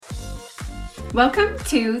Welcome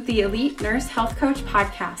to the Elite Nurse Health Coach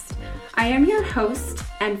Podcast. I am your host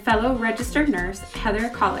and fellow registered nurse, Heather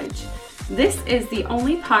College. This is the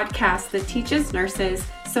only podcast that teaches nurses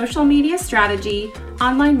social media strategy,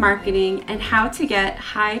 online marketing, and how to get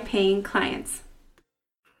high-paying clients.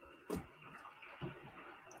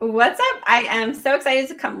 What's up? I am so excited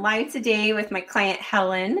to come live today with my client,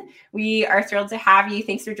 Helen. We are thrilled to have you.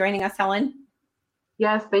 Thanks for joining us, Helen.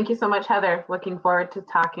 Yes, thank you so much, Heather. Looking forward to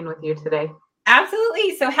talking with you today.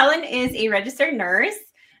 Absolutely. So Helen is a registered nurse.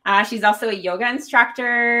 She's also a yoga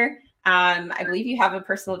instructor. I believe you have a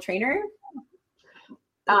personal trainer.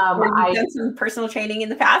 I've done some personal training in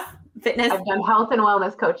the past, fitness. I've done health and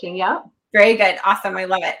wellness coaching. Yep. Very good. Awesome. I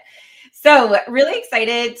love it. So really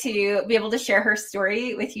excited to be able to share her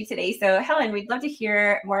story with you today. So Helen, we'd love to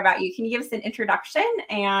hear more about you. Can you give us an introduction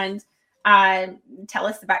and tell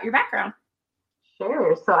us about your background?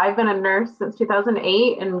 Sure. So I've been a nurse since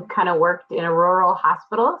 2008 and kind of worked in a rural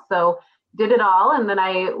hospital. So did it all. And then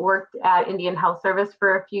I worked at Indian Health Service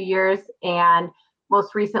for a few years. And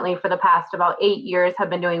most recently, for the past about 8 years,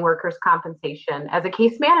 have been doing workers' compensation as a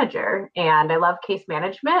case manager. And I love case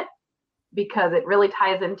management because it really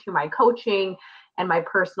ties into my coaching and my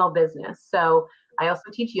personal business. So I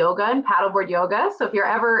also teach yoga and paddleboard yoga. So if you're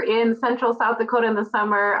ever in Central South Dakota in the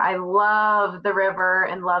summer, I love the river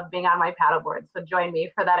and love being on my paddleboard. So join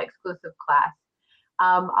me for that exclusive class.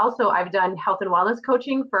 Also, I've done health and wellness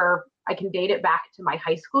coaching I can date it back to my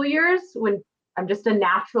high school years when I'm just a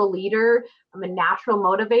natural leader. I'm a natural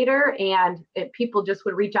motivator, and people just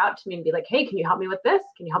would reach out to me and be like, hey, can you help me with this?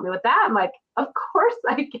 Can you help me with that? I'm like, of course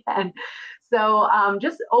I can. So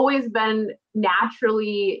just always been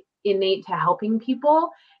naturally innate to helping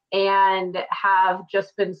people, and have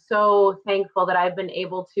just been so thankful that I've been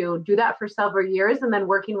able to do that for several years. And then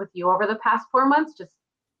working with you over the past 4 months, just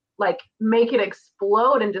like make it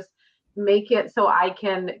explode and just make it so I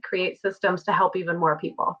can create systems to help even more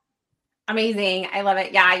people. Amazing. I love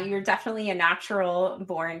it. Yeah, you're definitely a natural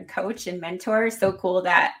born coach and mentor. So cool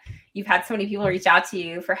that you've had so many people reach out to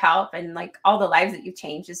you for help, and like all the lives that you've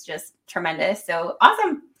changed is just tremendous. So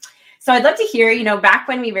awesome. So I'd love to hear, back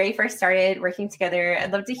when we very first started working together,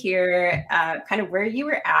 I'd love to hear kind of where you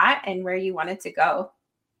were at and where you wanted to go.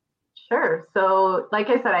 Sure. So like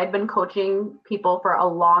I said, I'd been coaching people for a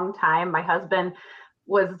long time. My husband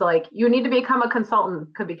was like, you need to become a consultant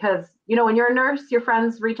because, when you're a nurse, your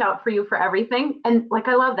friends reach out for you for everything. And like,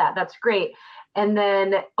 I love that. That's great. And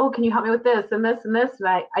then, oh, can you help me with this and this and this?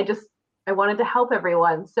 And I wanted to help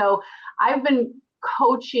everyone. So I've been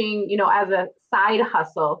coaching, as a side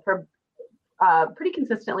hustle for pretty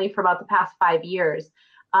consistently for about the past 5 years.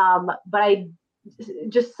 But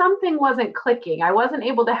just something wasn't clicking. I wasn't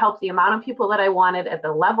able to help the amount of people that I wanted at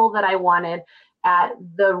the level that I wanted, at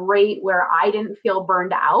the rate where I didn't feel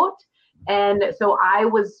burned out. And so I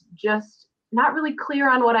was just not really clear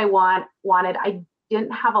on what I wanted. I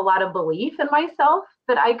didn't have a lot of belief in myself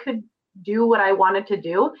that I could do what I wanted to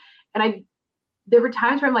do. And there were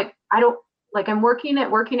times where I'm like, I'm working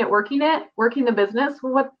the business.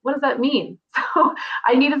 What does that mean? So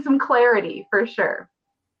I needed some clarity for sure.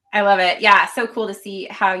 I love it. Yeah. So cool to see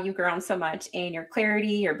how you've grown so much in your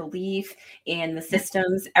clarity, your belief in the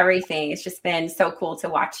systems, everything. It's just been so cool to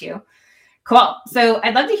watch you. Cool. So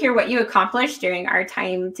I'd love to hear what you accomplished during our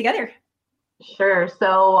time together. Sure.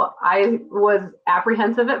 So I was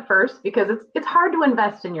apprehensive at first because it's hard to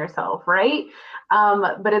invest in yourself, right?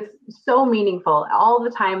 But it's so meaningful. All the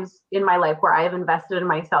times in my life where I have invested in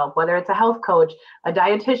myself, whether it's a health coach, a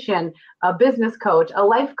dietitian, a business coach, a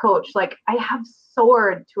life coach, like I have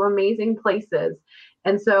soared to amazing places.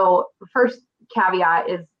 And so first caveat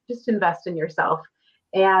is just invest in yourself.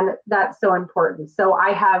 And that's so important. So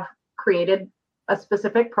I have created a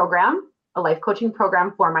specific program, a life coaching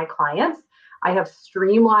program for my clients. I have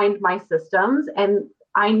streamlined my systems and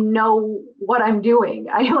I know what I'm doing.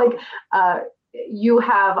 You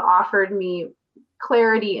have offered me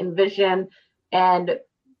clarity and vision and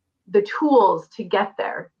the tools to get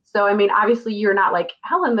there. So, obviously you're not like,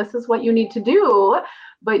 Helen, this is what you need to do,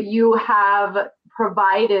 but you have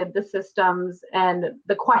provided the systems and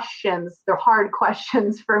the hard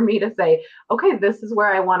questions for me to say, okay, this is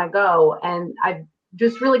where I want to go. And I've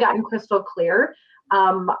just really gotten crystal clear.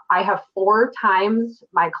 I have 4 times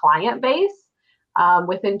my client base.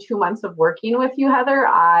 Within 2 months of working with you, Heather,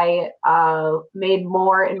 I made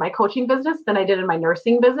more in my coaching business than I did in my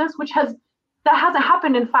nursing business, that hasn't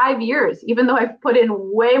happened in 5 years, even though I've put in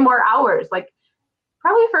way more hours. Like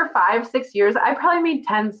probably for 5-6 years, I probably made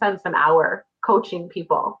 10 cents an hour coaching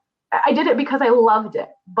people. I did it because I loved it,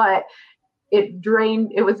 but it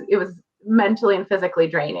drained. It was mentally and physically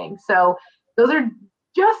draining. So those are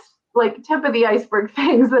just like tip of the iceberg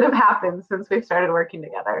things that have happened since we've started working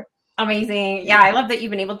together. Amazing. Yeah, I love that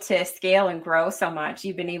you've been able to scale and grow so much.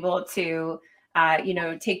 You've been able to,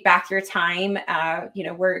 take back your time,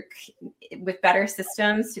 work with better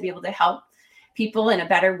systems to be able to help people in a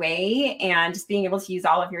better way, and just being able to use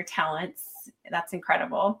all of your talents. That's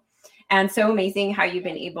incredible. And so amazing how you've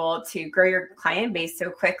been able to grow your client base so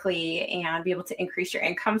quickly and be able to increase your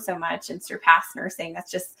income so much and surpass nursing.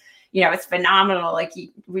 That's just, it's phenomenal. Like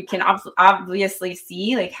we can obviously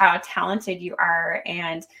see like how talented you are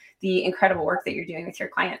and the incredible work that you're doing with your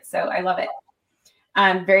clients. So I love it.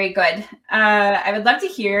 Very good. I would love to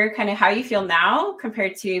hear kind of how you feel now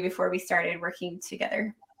compared to before we started working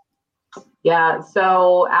together. Yeah.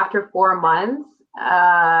 So after 4 months,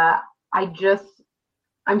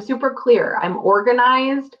 I'm super clear. I'm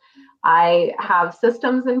organized. I have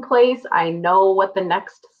systems in place. I know what the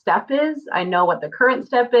next step is. I know what the current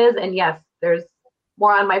step is. And yes, there's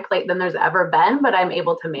more on my plate than there's ever been, but I'm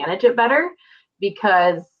able to manage it better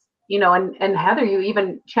because, and Heather, you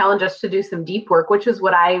even challenge us to do some deep work, which is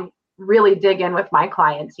what I really dig in with my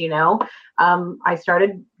clients. I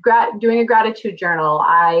started doing a gratitude journal.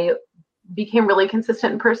 I became really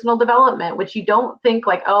consistent in personal development, which you don't think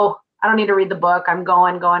like, oh, I don't need to read the book. I'm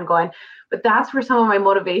going. But that's where some of my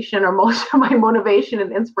motivation or most of my motivation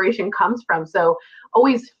and inspiration comes from. So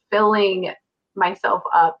always filling myself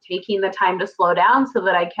up, taking the time to slow down so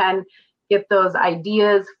that I can get those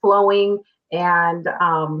ideas flowing and,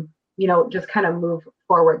 just kind of move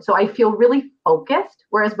forward. So I feel really focused.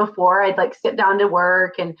 Whereas before I'd like sit down to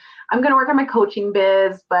work and I'm going to work on my coaching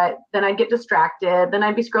biz, but then I'd get distracted. Then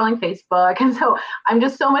I'd be scrolling Facebook. And so I'm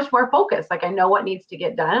just so much more focused. Like I know what needs to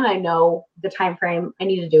get done. I know the time frame I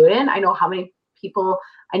need to do it in. I know how many people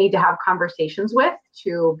I need to have conversations with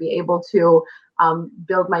to be able to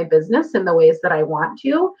build my business in the ways that I want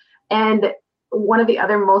to. And one of the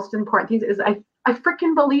other most important things is I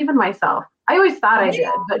freaking believe in myself. I always thought I did,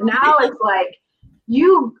 but now it's like,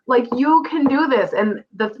 you can do this. And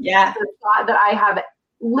the thought that I have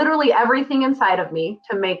literally everything inside of me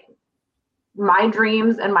to make my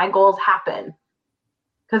dreams and my goals happen.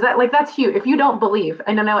 Cause that's huge. If you don't believe,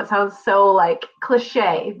 I know it sounds so like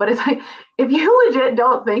cliche, but it's like, if you legit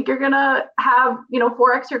don't think you're going to have,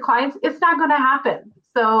 4X your clients, it's not going to happen.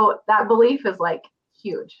 So that belief is like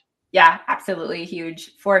huge. Yeah, absolutely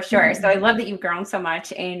huge for sure. So I love that you've grown so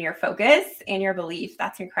much in your focus and your belief.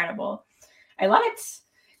 That's incredible. I love it.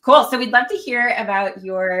 Cool. So we'd love to hear about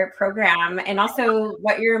your program and also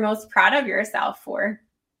what you're most proud of yourself for.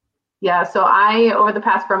 Yeah. So over the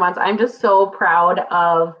past 4 months, I'm just so proud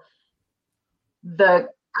of the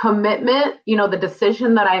commitment, the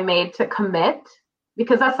decision that I made to commit,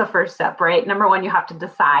 because that's the first step, right? Number one, you have to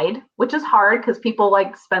decide, which is hard because people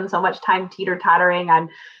spend so much time teeter-tottering on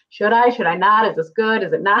should I not? Is this good?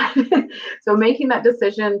 Is it not? So making that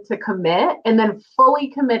decision to commit and then fully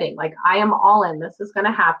committing, like I am all in, this is going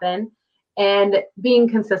to happen, and being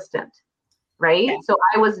consistent, right? Okay. So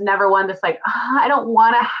I was never one that's like, I don't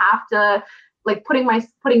want to have to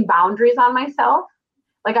putting boundaries on myself.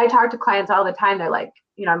 Like I talk to clients all the time. They're like,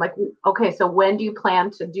 I'm like, okay, so when do you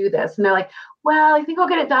plan to do this? And they're like, well, I think I'll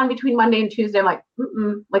get it done between Monday and Tuesday. I'm like,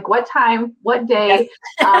 like what time, what day?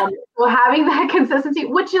 Yes. So having that consistency,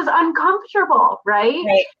 which is uncomfortable, right?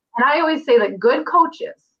 And I always say that good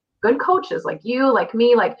coaches like you, like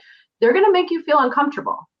me, they're going to make you feel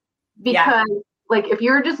uncomfortable because if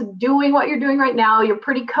you're just doing what you're doing right now, you're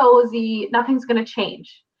pretty cozy, nothing's going to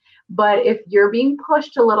change. But if you're being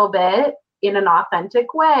pushed a little bit in an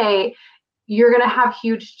authentic way, you're going to have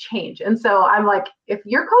huge change. And so I'm like, if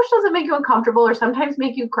your coach doesn't make you uncomfortable or sometimes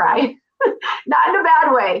make you cry, not in a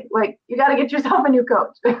bad way, you got to get yourself a new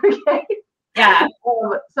coach. Okay. Yeah.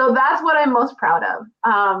 So that's what I'm most proud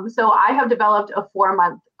of. So I have developed a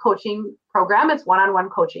 4-month coaching program. It's one-on-one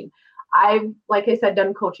coaching. I've, like I said,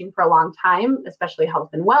 done coaching for a long time, especially health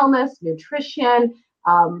and wellness, nutrition,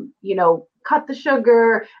 cut the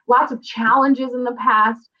sugar, lots of challenges in the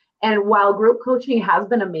past. And while group coaching has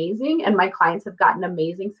been amazing and my clients have gotten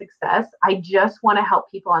amazing success, I just want to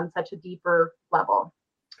help people on such a deeper level.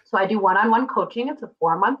 So I do one-on-one coaching. It's a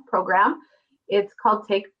 4-month program. It's called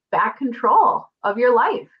Take Back Control of Your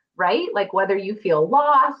Life, right? Like whether you feel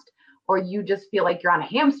lost or you just feel like you're on a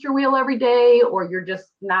hamster wheel every day, or you're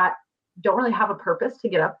just don't really have a purpose to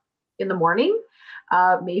get up in the morning.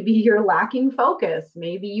 Maybe you're lacking focus.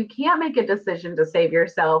 Maybe you can't make a decision to save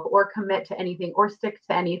yourself or commit to anything or stick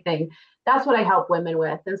to anything. That's what I help women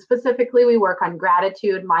with. And specifically, we work on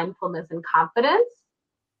gratitude, mindfulness, and confidence.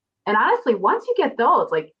 And honestly, once you get those,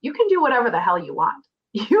 you can do whatever the hell you want.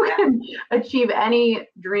 You can achieve any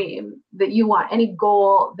dream that you want, any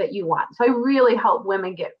goal that you want. So I really help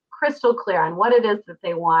women get crystal clear on what it is that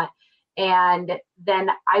they want. And then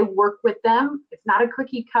I work with them. It's not a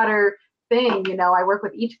cookie cutter thing. I work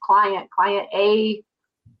with each client. Client A,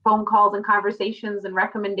 phone calls and conversations and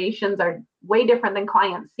recommendations are way different than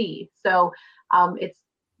client C. So it's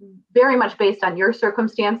very much based on your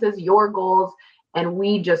circumstances, your goals, and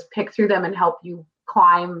we just pick through them and help you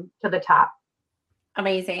climb to the top.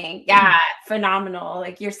 Amazing. Yeah, phenomenal.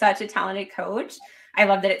 Like, you're such a talented coach. I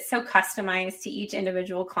love that it's so customized to each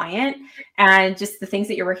individual client, and just the things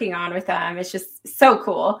that you're working on with them. It's just so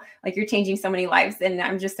cool. Like, you're changing so many lives, and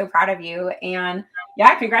I'm just so proud of you. And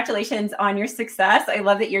yeah, congratulations on your success. I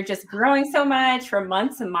love that you're just growing so much from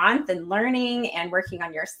month to month and learning and working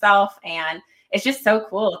on yourself. And it's just so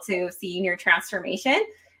cool to see your transformation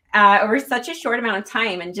over such a short amount of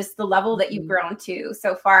time, and just the level that you've grown to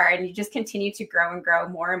so far. And you just continue to grow and grow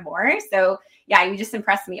more and more. So yeah, you just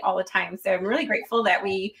impress me all the time. So I'm really grateful that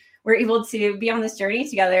we were able to be on this journey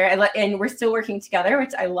together, and we're still working together,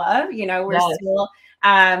 which I love. We're still,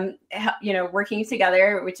 working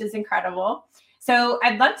together, which is incredible. So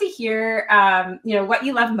I'd love to hear, what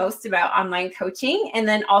you love most about online coaching, and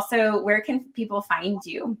then also where can people find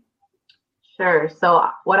you? Sure. So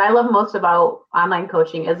what I love most about online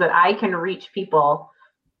coaching is that I can reach people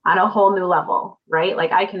on a whole new level, right?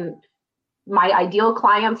 Like, my ideal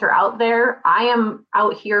clients are out there. I am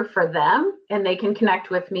out here for them, and they can connect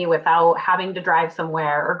with me without having to drive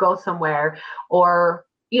somewhere or go somewhere, or,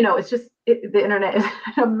 it's just, the internet is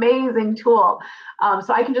an amazing tool.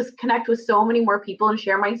 So I can just connect with so many more people and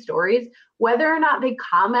share my stories, whether or not they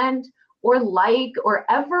comment or like or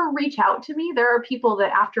ever reach out to me. There are people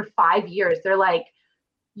that after 5 years, they're like,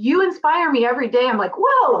 you inspire me every day. I'm like,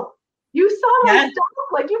 whoa, you saw my stuff.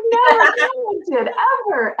 Like, you've never commented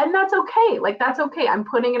ever. And that's okay. Like, that's okay. I'm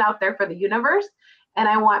putting it out there for the universe, and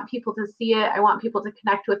I want people to see it. I want people to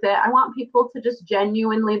connect with it. I want people to just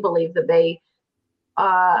genuinely believe that they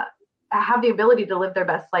have the ability to live their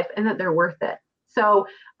best life and that they're worth it. So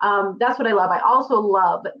that's what I love. I also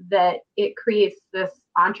love that it creates this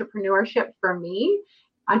entrepreneurship for me.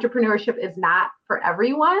 Entrepreneurship is not for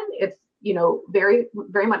everyone. It's, very,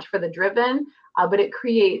 very much for the driven, but it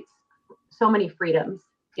creates so many freedoms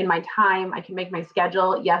in my time. I can make my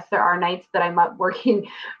schedule. Yes, there are nights that I'm up working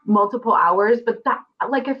multiple hours, but I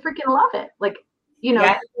freaking love it. Like,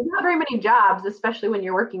 there's not very many jobs, especially when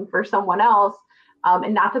you're working for someone else.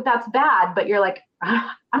 And not that that's bad, but you're like,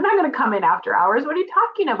 I'm not going to come in after hours. What are you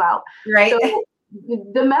talking about? Right. So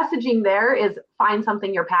the messaging there is find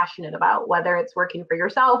something you're passionate about, whether it's working for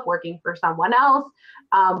yourself, working for someone else.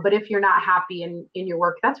 But if you're not happy in your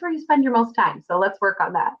work, that's where you spend your most time. So let's work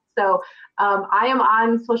on that. So I am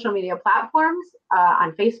on social media platforms,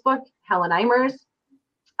 on Facebook, Helen Eimers.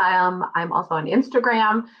 I'm also on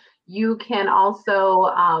Instagram. You can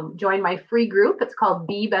also join my free group. It's called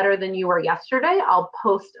Be Better Than You Were Yesterday. I'll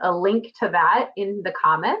post a link to that in the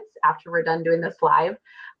comments after we're done doing this live.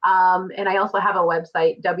 And I also have a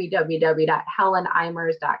website,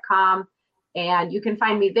 www.heleneimers.com. And you can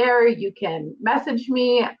find me there. You can message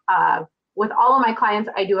me. With all of my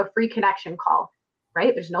clients, I do a free connection call,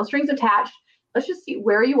 right? There's no strings attached. Let's just see,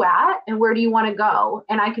 where are you at and where do you want to go?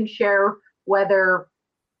 And I can share whether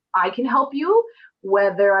I can help you,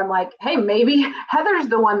 whether I'm like, hey, maybe Heather's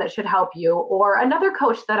the one that should help you, or another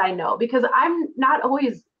coach that I know, because I'm not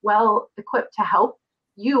always well equipped to help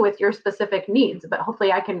you with your specific needs, but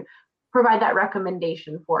hopefully I can provide that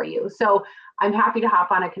recommendation for you. So I'm happy to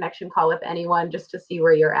hop on a connection call with anyone just to see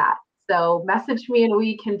where you're at. So message me and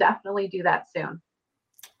we can definitely do that soon.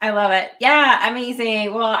 I love it. Yeah,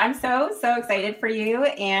 amazing. Well, I'm so excited for you,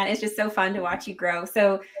 and it's just so fun to watch you grow.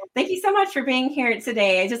 So thank you so much for being here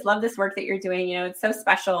today. I just love this work that you're doing. It's so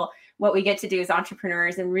special what we get to do as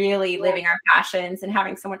entrepreneurs and really living our passions and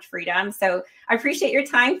having so much freedom. So I appreciate your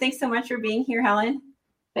time. Thanks so much for being here, Helen.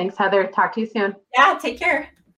 Thanks, Heather. Talk to you soon. Yeah, take care.